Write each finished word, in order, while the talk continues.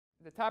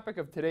The topic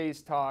of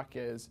today's talk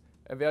is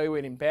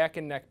evaluating back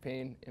and neck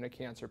pain in a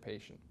cancer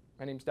patient.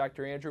 My name is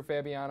Dr. Andrew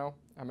Fabiano.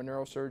 I'm a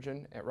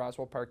neurosurgeon at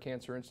Roswell Park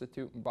Cancer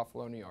Institute in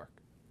Buffalo, New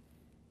York.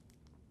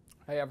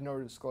 I have no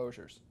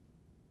disclosures.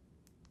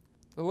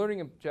 The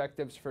learning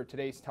objectives for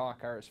today's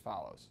talk are as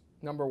follows.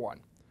 Number one,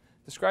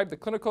 describe the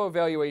clinical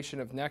evaluation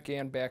of neck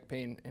and back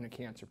pain in a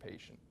cancer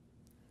patient.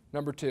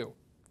 Number two,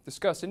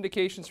 discuss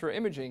indications for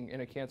imaging in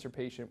a cancer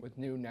patient with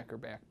new neck or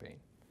back pain.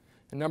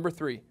 And number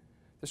three,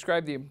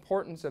 describe the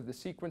importance of the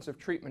sequence of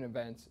treatment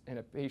events in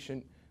a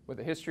patient with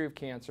a history of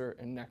cancer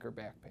and neck or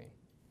back pain.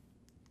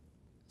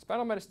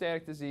 Spinal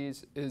metastatic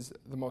disease is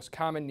the most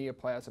common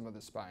neoplasm of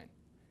the spine.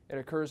 It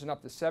occurs in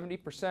up to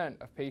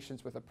 70% of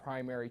patients with a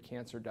primary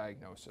cancer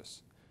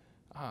diagnosis.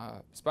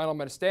 Spinal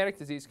metastatic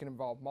disease can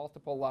involve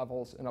multiple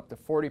levels in up to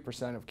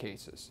 40% of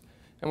cases.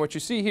 And what you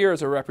see here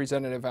is a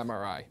representative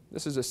MRI.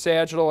 This is a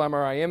sagittal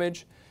MRI image.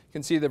 You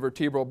can see the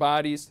vertebral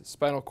bodies, the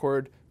spinal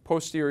cord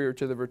posterior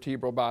to the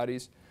vertebral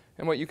bodies.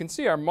 And what you can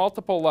see are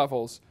multiple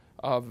levels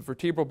of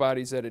vertebral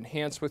bodies that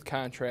enhance with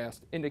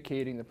contrast,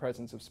 indicating the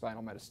presence of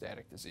spinal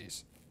metastatic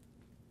disease.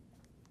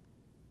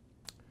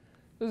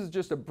 This is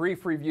just a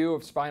brief review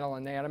of spinal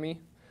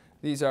anatomy.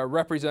 These are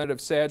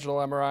representative sagittal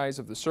MRIs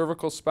of the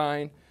cervical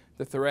spine,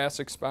 the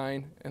thoracic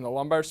spine, and the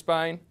lumbar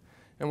spine.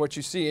 And what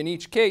you see in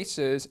each case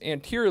is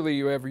anteriorly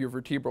you have your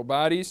vertebral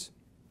bodies.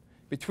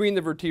 Between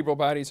the vertebral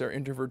bodies are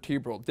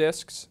intervertebral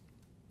discs.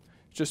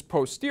 Just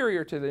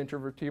posterior to the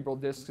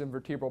intervertebral discs and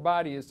vertebral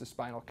body is the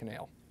spinal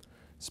canal.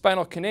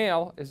 Spinal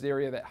canal is the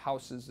area that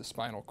houses the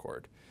spinal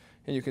cord.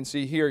 And you can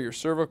see here your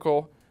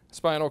cervical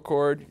spinal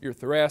cord, your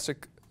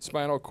thoracic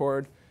spinal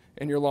cord,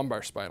 and your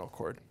lumbar spinal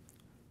cord.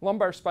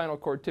 Lumbar spinal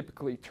cord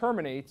typically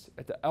terminates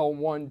at the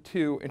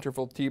L1-2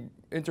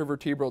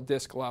 intervertebral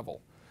disc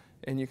level.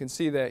 And you can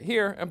see that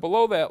here, and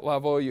below that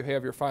level you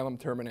have your filum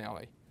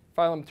terminale.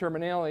 Filum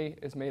terminale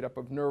is made up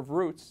of nerve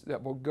roots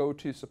that will go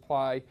to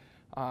supply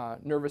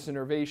nervous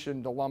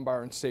innervation to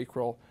lumbar and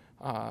sacral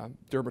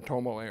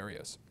dermatomal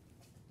areas.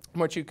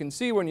 What you can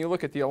see when you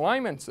look at the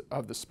alignments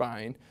of the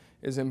spine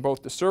is in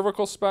both the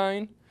cervical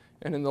spine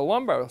and in the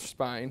lumbar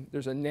spine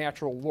there's a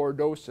natural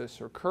lordosis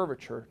or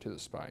curvature to the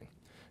spine.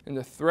 In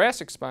the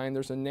thoracic spine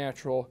there's a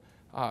natural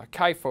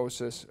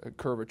kyphosis,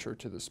 curvature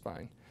to the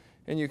spine.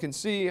 And you can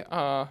see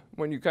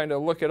when you kind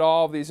of look at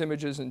all of these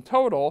images in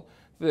total,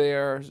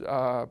 there's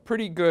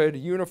pretty good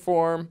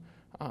uniform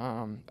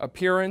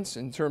appearance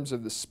in terms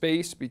of the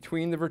space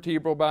between the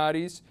vertebral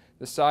bodies,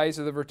 the size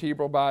of the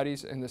vertebral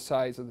bodies, and the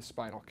size of the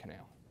spinal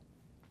canal.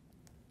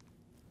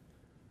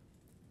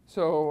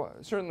 So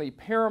certainly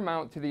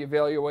paramount to the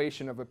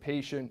evaluation of a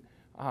patient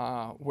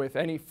with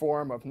any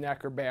form of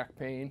neck or back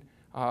pain,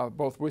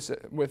 both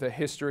with a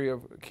history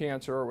of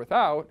cancer or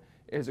without,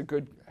 is a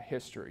good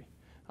history.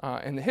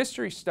 And the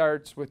history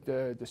starts with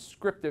the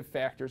descriptive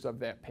factors of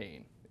that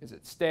pain. Is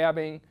it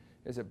stabbing?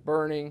 Is it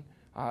burning?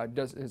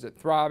 Is it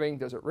throbbing?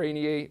 Does it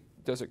radiate?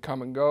 Does it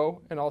come and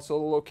go? And also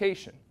the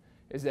location.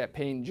 Is that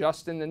pain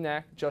just in the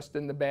neck, just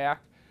in the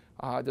back?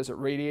 Does it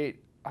radiate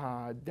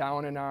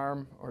down an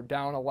arm or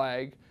down a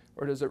leg?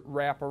 Or does it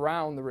wrap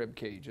around the rib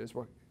cage, as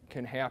what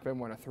can happen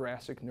when a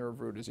thoracic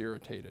nerve root is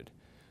irritated?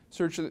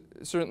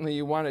 Certainly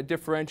you want to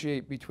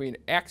differentiate between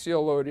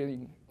axial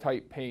loading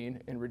type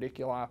pain and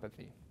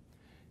radiculopathy.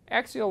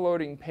 Axial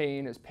loading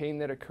pain is pain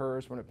that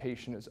occurs when a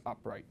patient is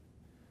upright.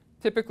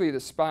 Typically the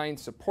spine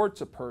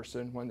supports a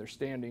person when they're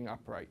standing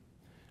upright.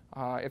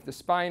 If the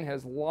spine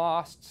has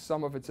lost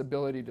some of its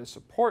ability to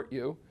support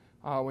you,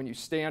 when you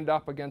stand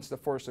up against the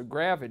force of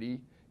gravity,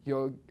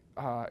 you'll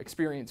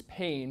experience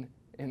pain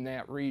in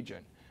that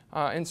region.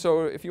 And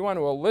so if you want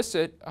to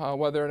elicit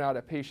whether or not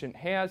a patient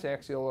has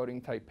axial loading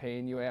type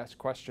pain, you ask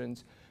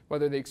questions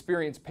whether they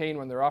experience pain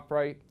when they're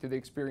upright, do they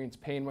experience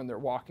pain when they're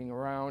walking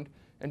around,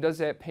 and does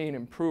that pain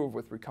improve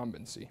with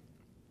recumbency?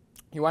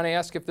 You want to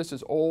ask if this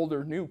is old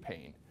or new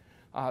pain.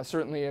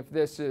 Certainly if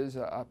this is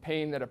a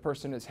pain that a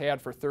person has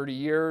had for 30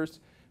 years,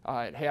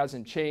 it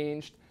hasn't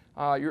changed,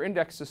 your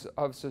index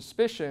of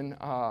suspicion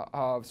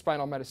of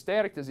spinal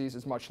metastatic disease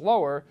is much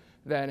lower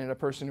than in a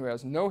person who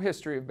has no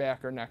history of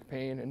back or neck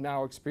pain and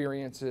now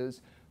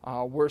experiences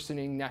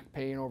worsening neck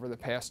pain over the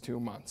past 2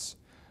 months.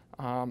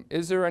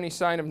 Is there any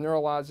sign of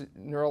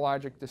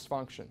neurologic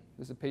dysfunction?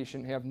 Does the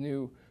patient have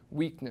new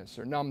weakness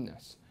or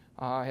numbness?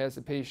 Has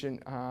the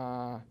patient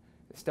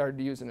started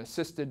to use an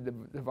assisted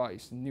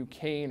device, a new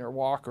cane or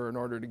walker in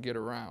order to get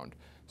around?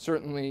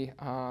 Certainly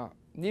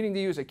needing to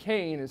use a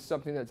cane is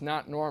something that's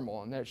not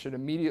normal, and that should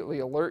immediately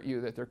alert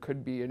you that there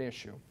could be an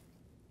issue.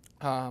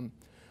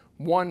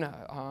 One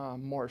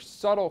more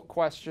subtle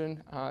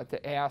question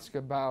to ask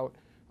about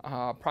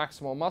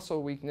proximal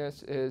muscle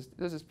weakness is,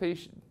 does this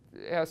patient,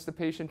 ask the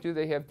patient, do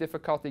they have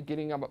difficulty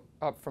getting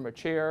up from a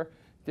chair,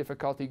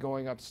 difficulty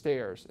going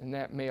upstairs? And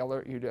that may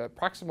alert you to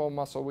proximal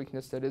muscle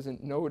weakness that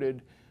isn't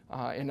noted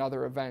in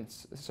other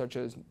events, such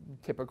as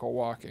typical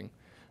walking.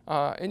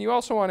 And you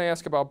also want to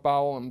ask about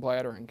bowel and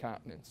bladder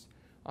incontinence.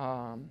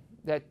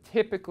 That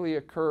typically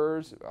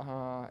occurs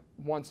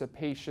once a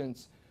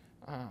patient's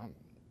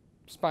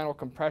spinal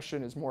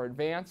compression is more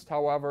advanced.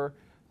 However,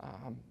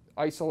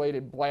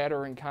 Isolated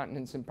bladder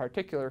incontinence in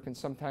particular can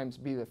sometimes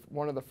be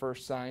one of the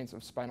first signs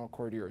of spinal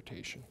cord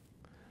irritation.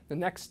 The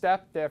next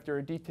step after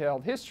a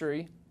detailed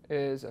history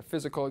is a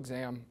physical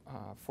exam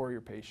for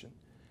your patient.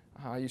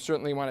 You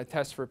certainly want to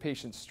test for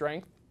patient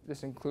strength.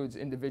 This includes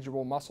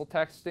individual muscle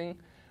testing.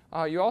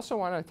 You also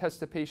want to test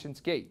the patient's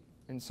gait.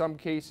 In some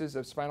cases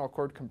of spinal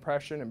cord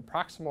compression and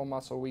proximal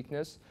muscle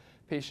weakness,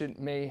 patient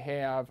may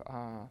have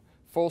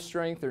full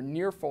strength or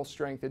near full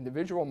strength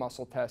individual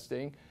muscle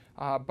testing,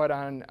 but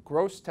on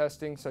gross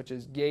testing such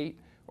as gait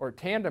or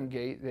tandem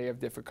gait, they have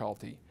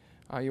difficulty.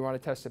 You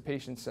want to test the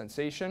patient's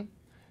sensation.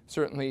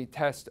 Certainly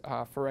test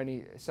for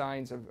any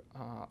signs of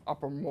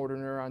upper motor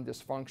neuron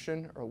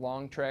dysfunction or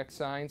long track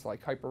signs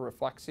like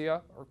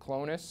hyperreflexia or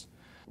clonus.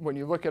 When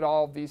you look at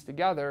all of these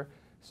together,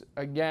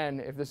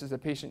 again, if this is a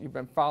patient you've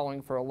been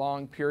following for a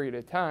long period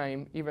of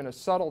time, even a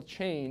subtle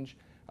change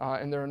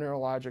in their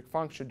neurologic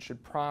function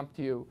should prompt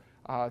you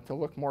to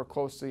look more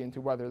closely into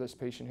whether this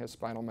patient has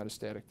spinal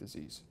metastatic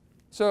disease.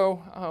 So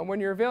when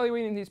you're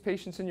evaluating these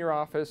patients in your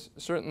office,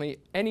 certainly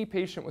any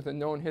patient with a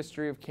known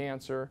history of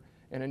cancer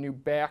and a new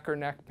back or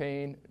neck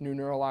pain, new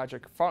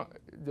neurologic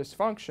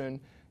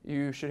dysfunction,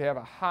 you should have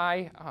a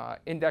high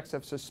index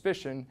of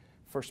suspicion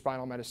for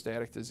spinal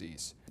metastatic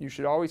disease. You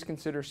should always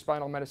consider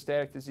spinal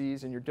metastatic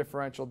disease in your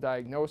differential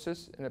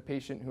diagnosis in a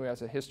patient who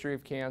has a history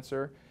of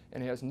cancer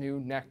and has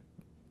new neck,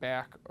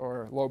 back,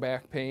 or low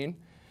back pain.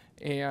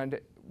 And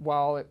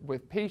while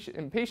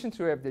in patients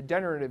who have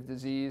degenerative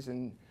disease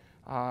and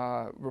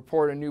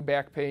report a new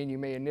back pain, you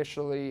may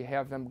initially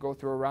have them go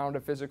through a round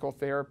of physical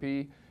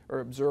therapy or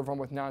observe them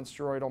with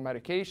non-steroidal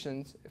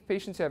medications. If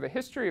patients have a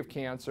history of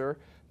cancer,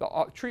 the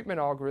treatment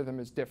algorithm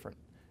is different.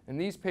 In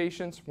these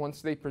patients,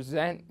 once they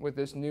present with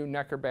this new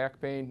neck or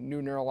back pain,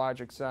 new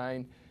neurologic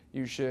sign,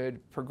 you should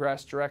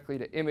progress directly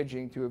to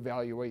imaging to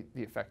evaluate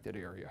the affected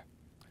area.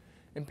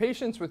 In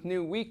patients with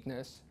new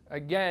weakness,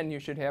 again, you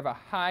should have a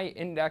high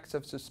index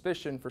of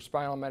suspicion for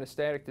spinal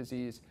metastatic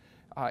disease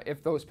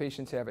if those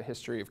patients have a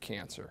history of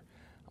cancer.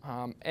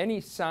 Any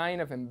sign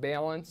of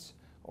imbalance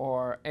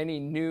or any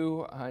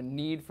new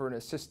need for an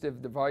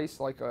assistive device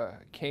like a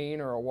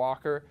cane or a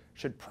walker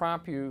should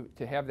prompt you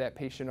to have that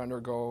patient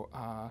undergo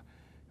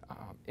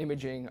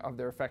imaging of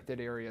their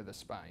affected area of the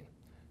spine.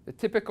 The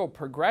typical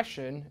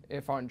progression,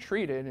 if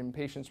untreated, in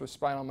patients with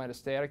spinal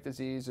metastatic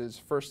disease is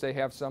first they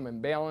have some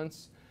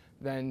imbalance,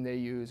 then they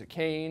use a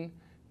cane,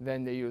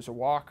 then they use a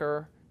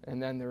walker,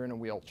 and then they're in a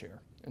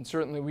wheelchair. And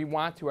certainly we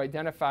want to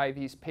identify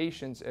these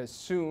patients as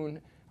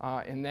soon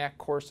in that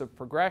course of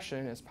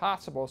progression as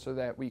possible so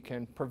that we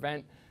can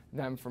prevent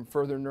them from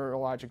further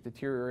neurologic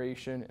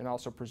deterioration and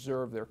also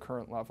preserve their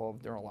current level of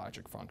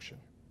neurologic function.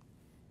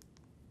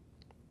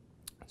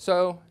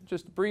 So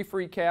just a brief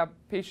recap,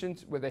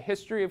 patients with a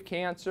history of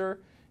cancer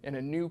and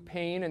a new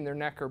pain in their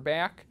neck or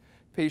back,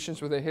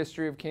 patients with a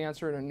history of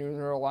cancer and a new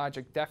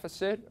neurologic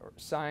deficit or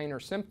sign or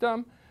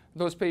symptom,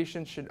 those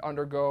patients should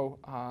undergo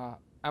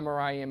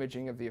MRI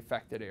imaging of the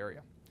affected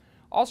area.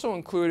 Also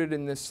included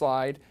in this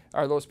slide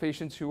are those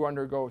patients who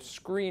undergo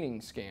screening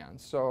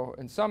scans. So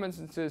in some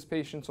instances,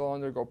 patients will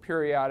undergo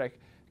periodic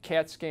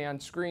CAT scan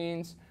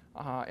screens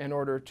in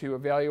order to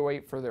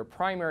evaluate for their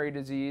primary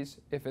disease.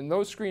 If in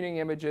those screening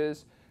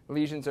images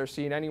lesions are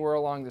seen anywhere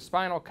along the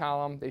spinal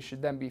column, they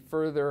should then be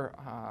further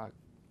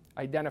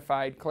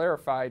identified,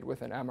 clarified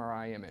with an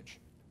MRI image.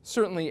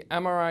 Certainly,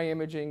 MRI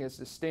imaging is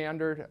the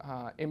standard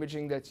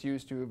imaging that's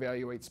used to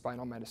evaluate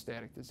spinal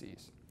metastatic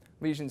disease.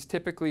 Lesions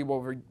typically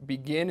will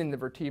begin in the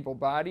vertebral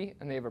body,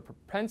 and they have a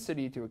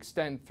propensity to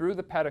extend through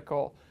the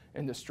pedicle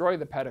and destroy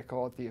the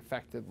pedicle at the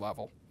affected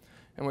level.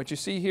 And what you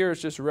see here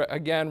is just,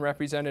 again,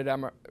 representative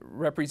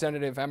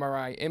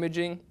MRI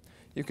imaging.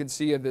 You can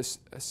see this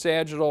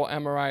sagittal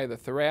MRI of the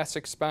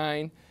thoracic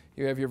spine.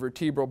 You have your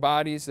vertebral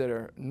bodies that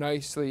are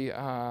nicely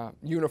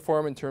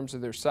uniform in terms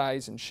of their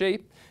size and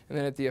shape. And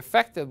then at the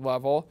affected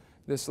level,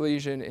 this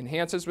lesion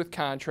enhances with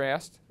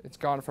contrast. It's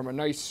gone from a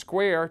nice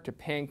square to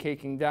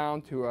pancaking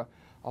down to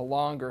a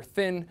longer,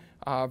 thin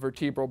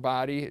vertebral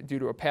body due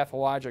to a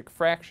pathologic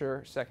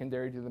fracture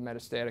secondary to the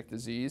metastatic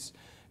disease.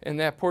 And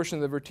that portion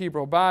of the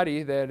vertebral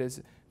body that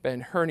has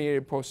been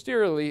herniated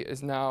posteriorly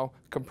is now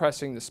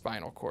compressing the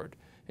spinal cord.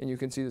 And you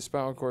can see the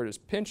spinal cord is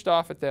pinched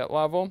off at that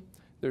level.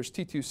 There's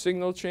T2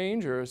 signal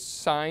change, or a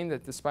sign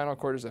that the spinal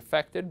cord is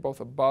affected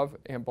both above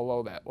and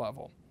below that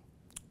level.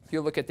 If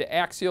you look at the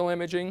axial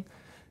imaging,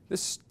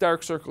 this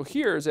dark circle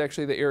here is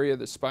actually the area of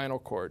the spinal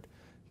cord.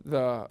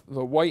 The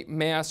white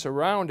mass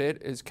around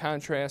it is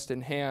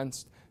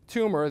contrast-enhanced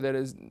tumor that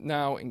has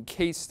now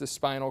encased the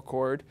spinal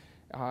cord.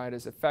 It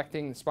is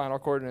affecting the spinal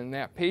cord, and in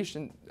that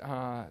patient,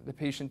 the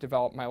patient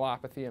developed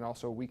myelopathy and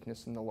also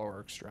weakness in the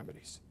lower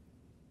extremities.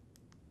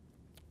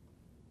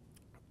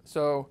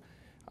 So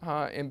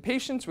in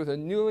patients with a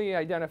newly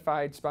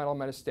identified spinal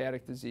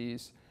metastatic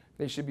disease,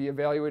 they should be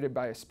evaluated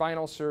by a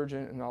spinal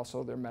surgeon and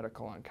also their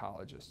medical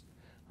oncologist.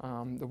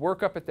 The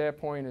workup at that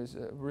point is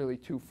really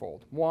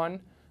twofold.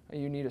 One,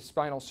 you need a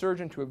spinal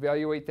surgeon to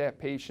evaluate that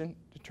patient,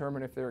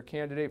 determine if they're a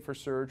candidate for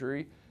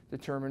surgery,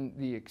 determine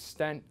the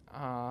extent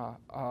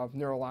of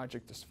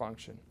neurologic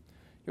dysfunction.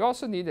 You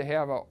also need to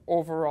have an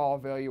overall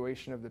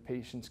evaluation of the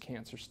patient's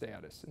cancer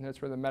status, and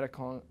that's where the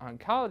medical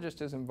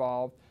oncologist is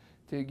involved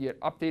to get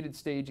updated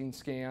staging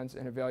scans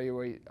and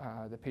evaluate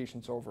the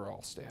patient's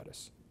overall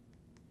status.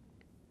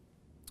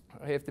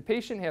 If the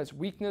patient has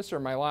weakness or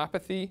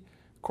myelopathy,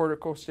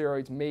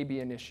 corticosteroids may be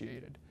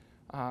initiated.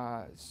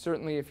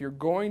 Certainly, if you're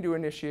going to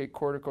initiate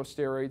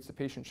corticosteroids, the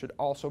patient should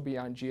also be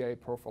on GI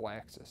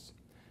prophylaxis.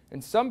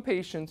 In some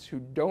patients who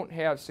don't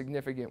have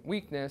significant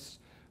weakness,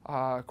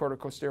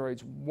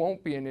 corticosteroids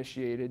won't be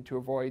initiated to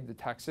avoid the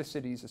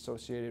toxicities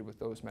associated with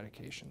those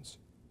medications.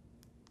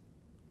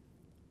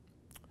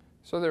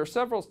 So there are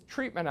several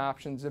treatment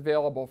options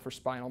available for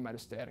spinal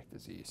metastatic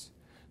disease.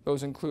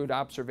 Those include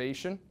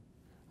observation,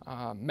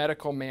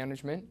 medical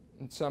management.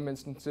 In some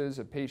instances,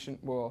 a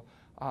patient will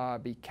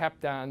be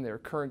kept on their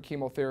current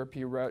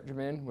chemotherapy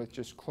regimen with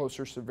just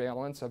closer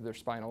surveillance of their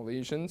spinal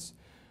lesions,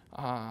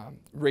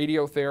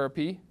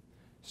 radiotherapy,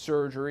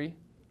 surgery,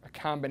 a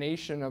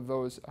combination of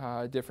those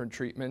different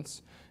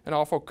treatments, and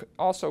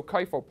also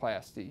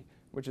kyphoplasty,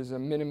 which is a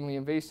minimally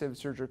invasive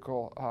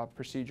surgical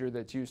procedure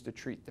that's used to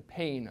treat the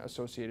pain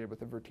associated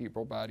with a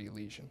vertebral body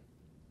lesion.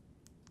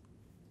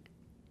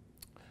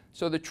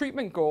 So the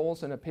treatment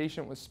goals in a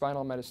patient with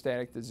spinal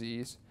metastatic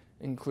disease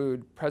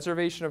include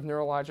preservation of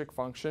neurologic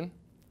function,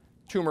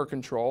 tumor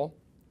control,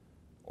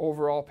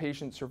 overall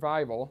patient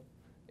survival,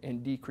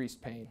 and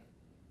decreased pain.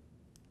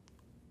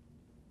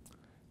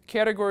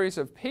 Categories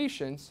of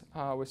patients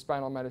with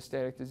spinal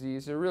metastatic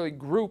disease are really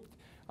grouped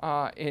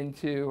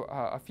into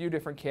a few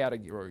different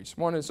categories.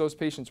 One is those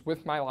patients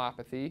with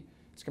myelopathy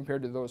as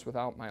compared to those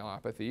without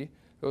myelopathy,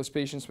 those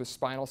patients with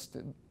spinal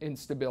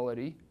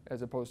instability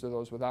as opposed to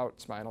those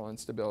without spinal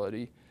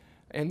instability,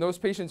 and those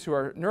patients who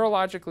are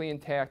neurologically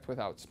intact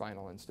without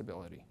spinal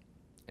instability.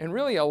 And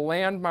really a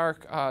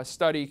landmark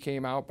study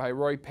came out by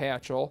Roy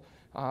Patchell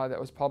that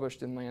was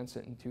published in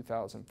Lancet in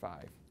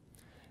 2005.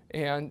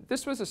 And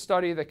this was a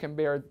study that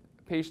compared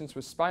patients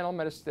with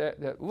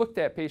that looked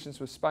at patients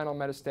with spinal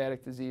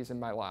metastatic disease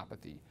and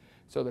myelopathy.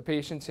 So the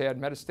patients had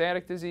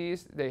metastatic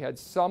disease, they had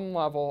some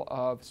level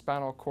of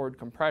spinal cord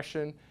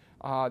compression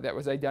that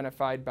was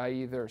identified by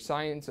either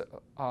signs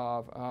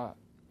of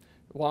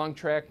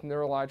long-tract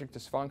neurologic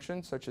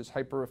dysfunction, such as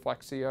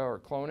hyperreflexia or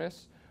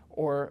clonus,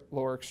 or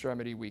lower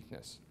extremity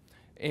weakness.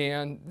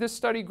 And this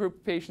study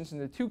grouped patients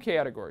into two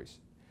categories: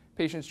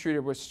 patients treated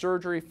with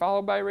surgery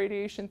followed by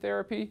radiation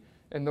therapy,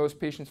 and those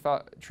patients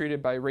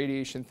treated by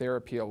radiation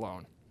therapy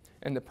alone.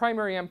 And the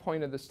primary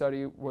endpoint of the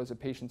study was a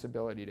patient's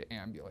ability to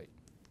ambulate.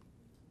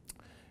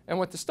 And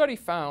what the study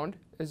found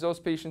is those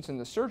patients in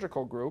the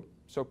surgical group,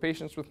 so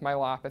patients with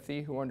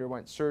myelopathy who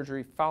underwent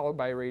surgery followed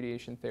by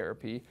radiation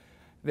therapy,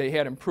 they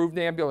had improved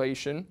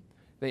ambulation,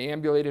 they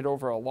ambulated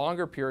over a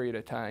longer period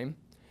of time,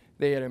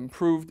 they had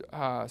improved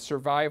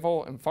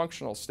survival and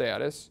functional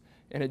status,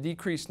 and a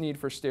decreased need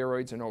for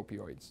steroids and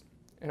opioids.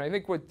 And I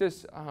think what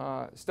this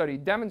study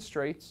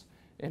demonstrates,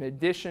 in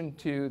addition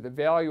to the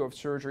value of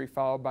surgery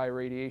followed by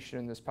radiation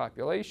in this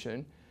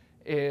population,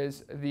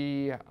 is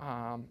the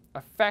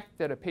effect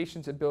that a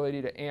patient's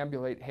ability to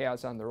ambulate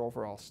has on their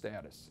overall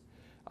status.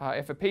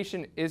 If a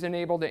patient isn't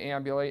able to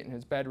ambulate and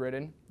is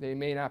bedridden, they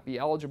may not be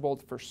eligible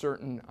for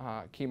certain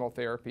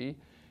chemotherapy,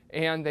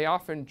 and they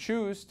often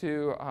choose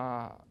to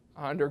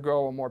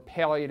undergo a more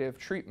palliative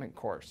treatment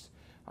course.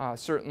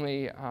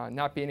 Certainly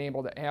not being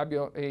able to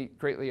ambulate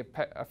greatly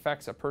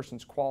affects a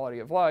person's quality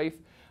of life,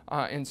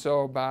 and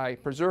so by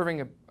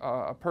preserving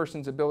a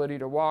person's ability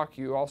to walk,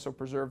 you also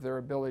preserve their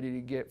ability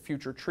to get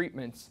future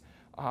treatments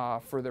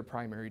for their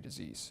primary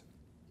disease.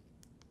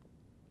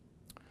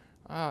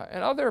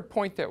 Another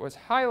point that was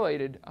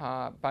highlighted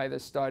by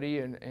this study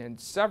and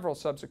several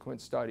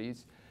subsequent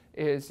studies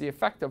is the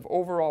effect of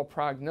overall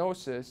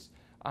prognosis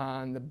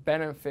on the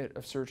benefit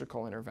of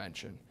surgical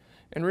intervention.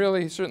 And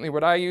really, certainly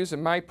what I use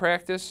in my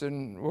practice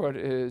and what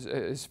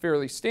is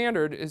fairly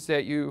standard is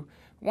that you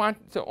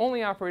want to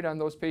only operate on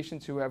those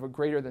patients who have a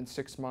greater than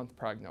 6-month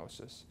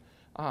prognosis.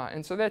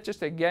 And so that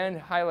just again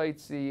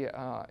highlights the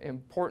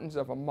importance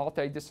of a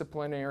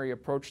multidisciplinary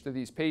approach to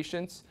these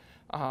patients.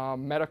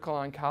 Medical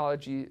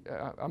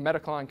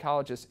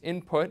oncologist's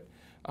input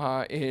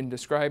in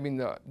describing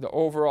the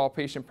overall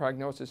patient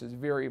prognosis is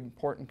very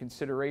important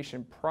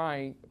consideration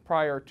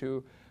prior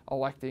to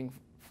electing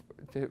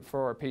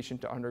for a patient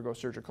to undergo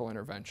surgical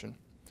intervention.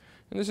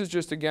 And this is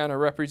just, again, a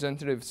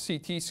representative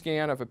CT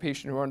scan of a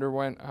patient who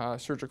underwent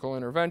surgical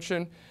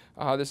intervention.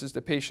 This is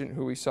the patient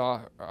who we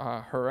saw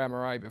her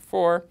MRI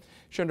before.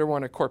 She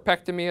underwent a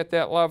corpectomy at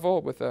that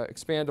level with an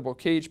expandable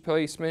cage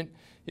placement.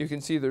 You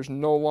can see there's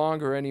no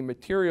longer any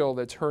material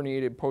that's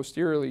herniated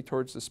posteriorly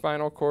towards the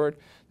spinal cord.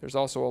 There's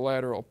also a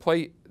lateral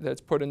plate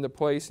that's put into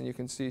place, and you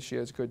can see she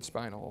has good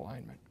spinal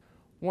alignment.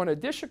 One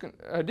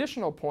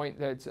additional point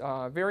that's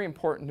very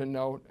important to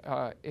note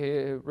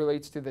it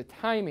relates to the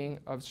timing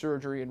of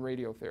surgery and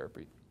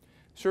radiotherapy.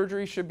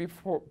 Surgery should be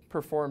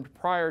performed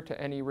prior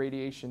to any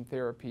radiation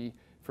therapy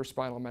for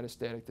spinal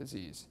metastatic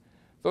disease.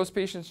 those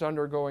patients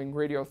undergoing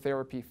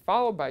radiotherapy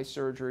followed by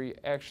surgery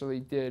actually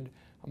did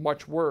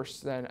much worse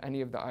than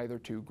any of the either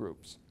two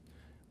groups.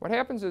 What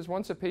happens is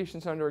once a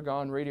patient's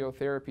undergone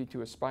radiotherapy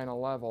to a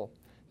spinal level,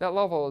 that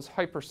level is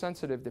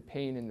hypersensitive to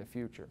pain in the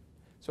future.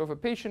 So if a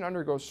patient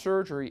undergoes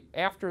surgery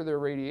after their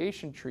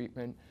radiation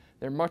treatment,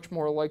 they're much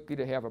more likely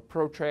to have a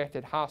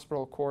protracted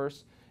hospital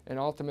course and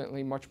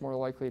ultimately much more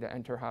likely to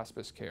enter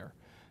hospice care.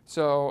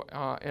 So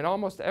in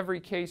almost every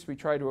case, we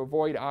try to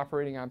avoid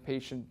operating on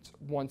patients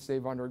once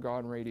they've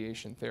undergone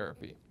radiation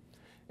therapy.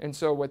 And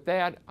so what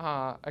that,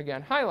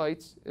 again,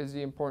 highlights is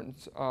the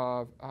importance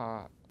of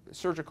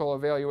surgical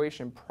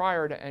evaluation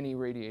prior to any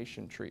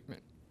radiation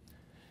treatment.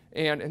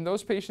 And in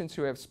those patients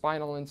who have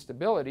spinal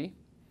instability,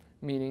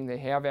 meaning they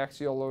have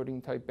axial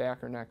loading type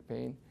back or neck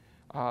pain,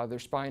 their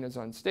spine is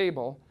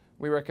unstable,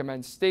 we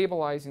recommend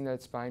stabilizing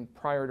that spine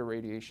prior to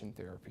radiation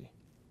therapy.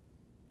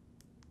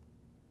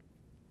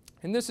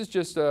 And this is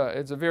just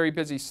it's a very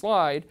busy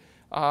slide,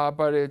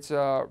 but it's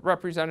a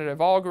representative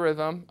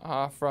algorithm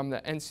from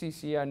the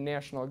NCCN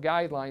National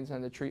Guidelines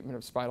on the Treatment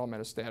of Spinal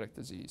Metastatic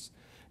Disease.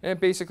 And it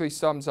basically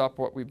sums up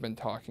what we've been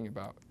talking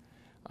about.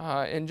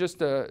 And just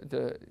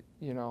to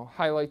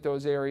highlight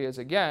those areas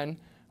again,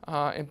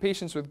 in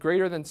patients with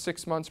greater than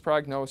 6 months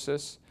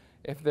prognosis,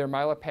 if they're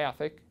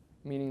myelopathic,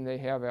 meaning they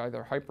have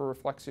either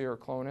hyperreflexia or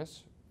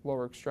clonus,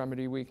 lower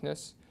extremity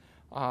weakness,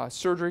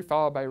 surgery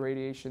followed by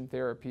radiation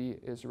therapy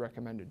is a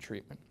recommended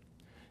treatment.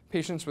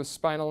 Patients with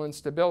spinal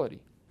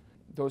instability,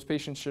 those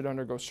patients should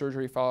undergo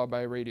surgery followed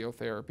by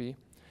radiotherapy.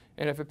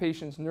 And if a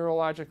patient's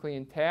neurologically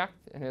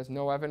intact and has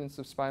no evidence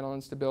of spinal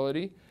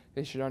instability,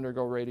 they should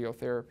undergo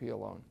radiotherapy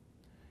alone.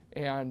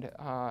 And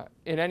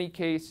in any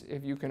case,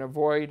 if you can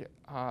avoid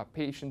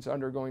patients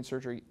undergoing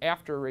surgery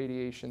after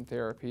radiation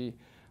therapy,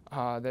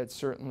 that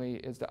certainly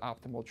is the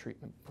optimal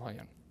treatment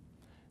plan.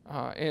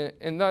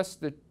 And thus,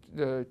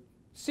 the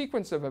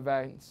sequence of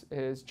events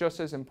is just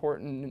as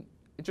important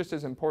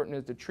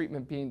as the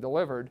treatment being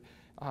delivered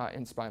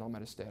in spinal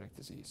metastatic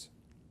disease.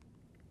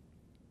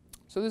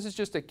 So this is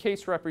just a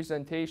case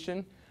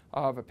representation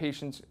of a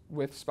patient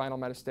with spinal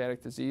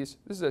metastatic disease.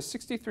 This is a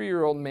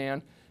 63-year-old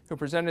man who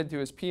presented to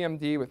his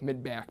PMD with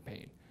mid-back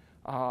pain.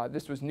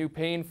 This was new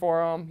pain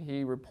for him.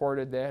 He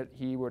reported that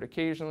he would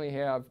occasionally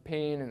have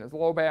pain in his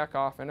low back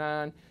off and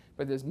on,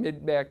 but this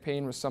mid-back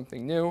pain was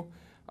something new.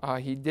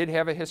 He did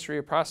have a history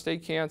of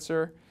prostate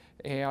cancer,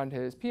 and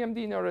his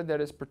PMD noted that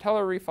his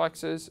patellar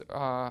reflexes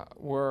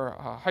were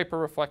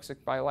hyperreflexic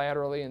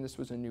bilaterally, and this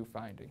was a new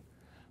finding.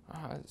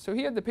 So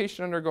he had the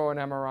patient undergo an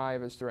MRI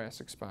of his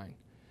thoracic spine.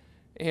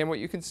 And what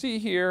you can see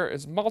here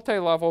is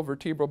multi-level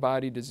vertebral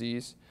body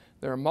disease.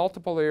 There are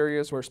multiple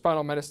areas where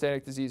spinal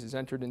metastatic disease has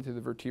entered into the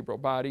vertebral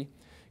body.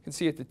 You can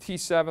see at the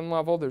T7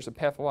 level, there's a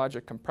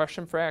pathologic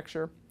compression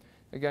fracture.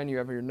 Again, you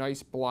have your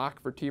nice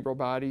block vertebral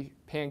body,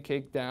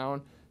 pancake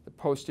down, the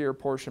posterior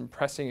portion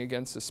pressing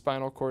against the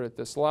spinal cord at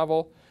this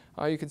level.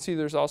 You can see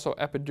there's also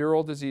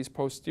epidural disease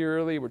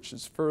posteriorly, which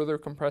is further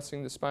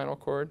compressing the spinal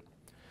cord.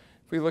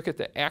 If we look at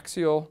the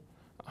axial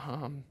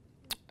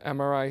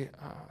MRI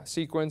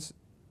sequence,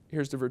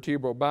 here's the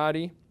vertebral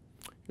body.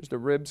 Here's the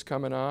ribs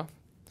coming off.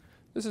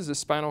 This is the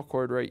spinal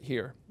cord right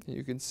here.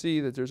 You can see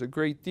that there's a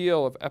great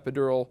deal of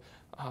epidural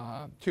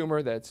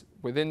tumor that's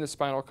within the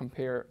spinal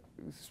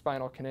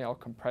canal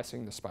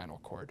compressing the spinal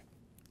cord.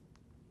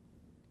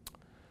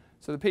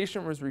 So the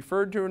patient was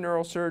referred to a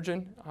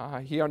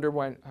neurosurgeon. He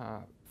underwent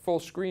full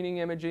screening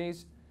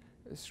images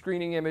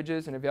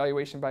and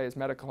evaluation by his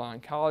medical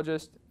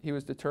oncologist. He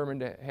was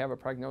determined to have a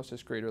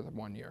prognosis greater than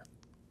 1 year.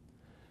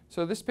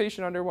 So this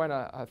patient underwent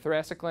a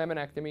thoracic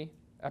laminectomy,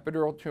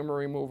 epidural tumor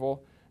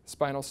removal,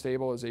 spinal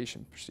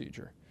stabilization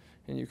procedure.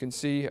 And you can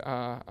see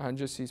on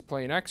just these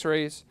plain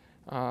x-rays,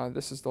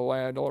 this is the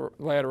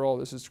lateral,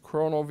 this is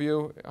coronal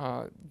view,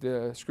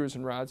 the screws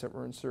and rods that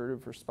were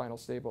inserted for spinal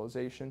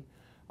stabilization.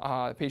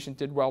 The patient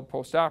did well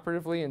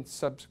postoperatively and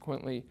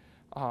subsequently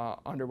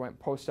underwent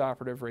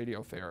postoperative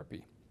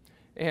radiotherapy.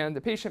 And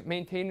the patient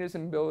maintained his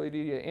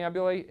ability to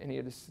ambulate, and he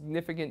had a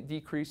significant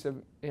decrease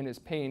in his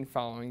pain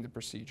following the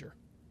procedure.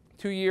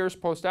 2 years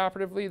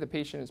postoperatively, the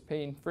patient is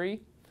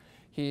pain-free.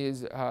 He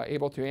is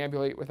able to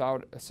ambulate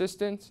without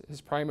assistance.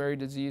 His primary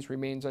disease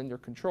remains under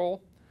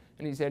control,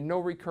 and he's had no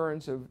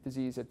recurrence of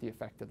disease at the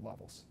affected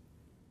levels.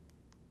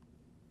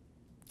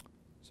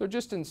 So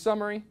just in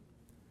summary,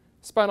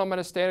 spinal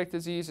metastatic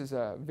disease is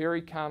a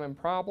very common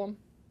problem.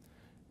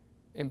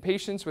 In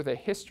patients with a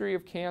history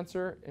of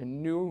cancer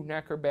and new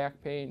neck or back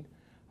pain,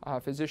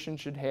 physicians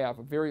should have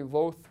a very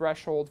low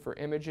threshold for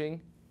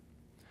imaging.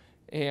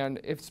 And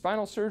if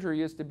spinal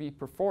surgery is to be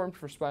performed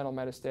for spinal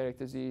metastatic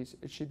disease,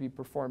 it should be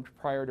performed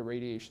prior to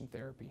radiation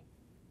therapy.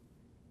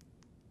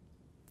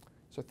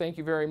 So thank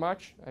you very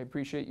much. I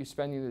appreciate you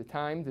spending the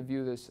time to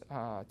view this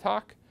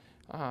talk,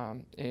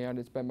 and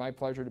it's been my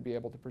pleasure to be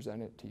able to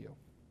present it to you.